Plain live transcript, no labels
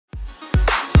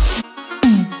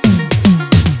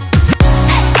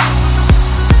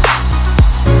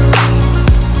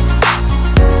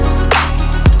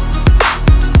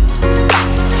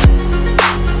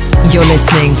You're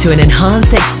listening to an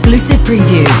Enhanced exclusive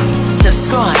preview.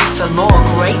 Subscribe for more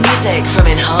great music from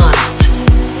Enhanced.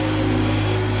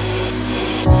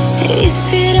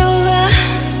 Is it over?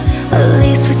 At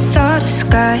least we saw the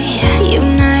sky,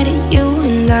 united you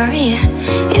and I.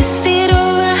 Is it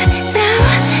over now?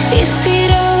 Is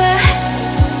it over?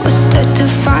 Was that the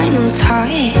final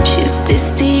touch? Is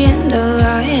this the end of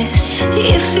us?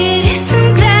 If it is,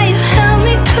 I'm glad you held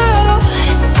me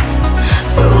close.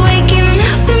 For waking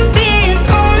up and being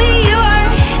only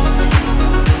yours.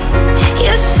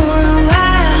 Yes, for a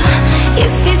while.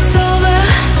 If it's over,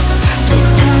 please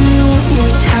tell me one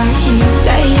more time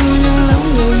that you're no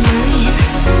longer mine.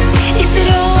 Is it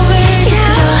over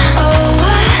now?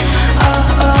 Over,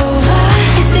 over.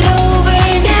 Is it over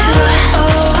now?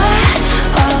 Over,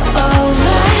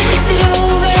 over. Is it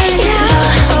over now?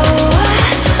 Over,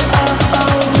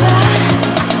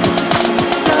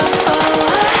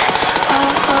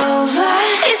 over.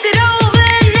 Is it over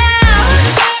now?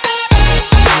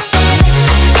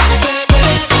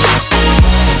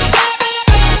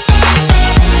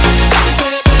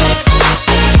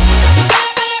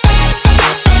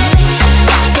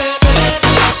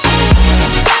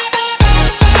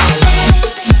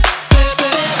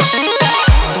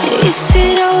 Is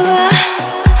it over?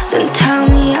 Then tell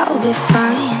me I'll be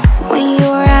fine when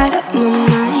you're out of my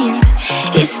mind.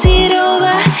 Is it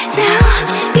over now?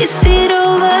 Is it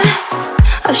over?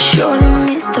 I surely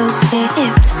miss those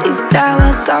lips. If that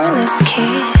was our last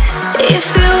kiss,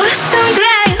 if it was, I'm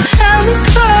glad you held me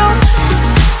close.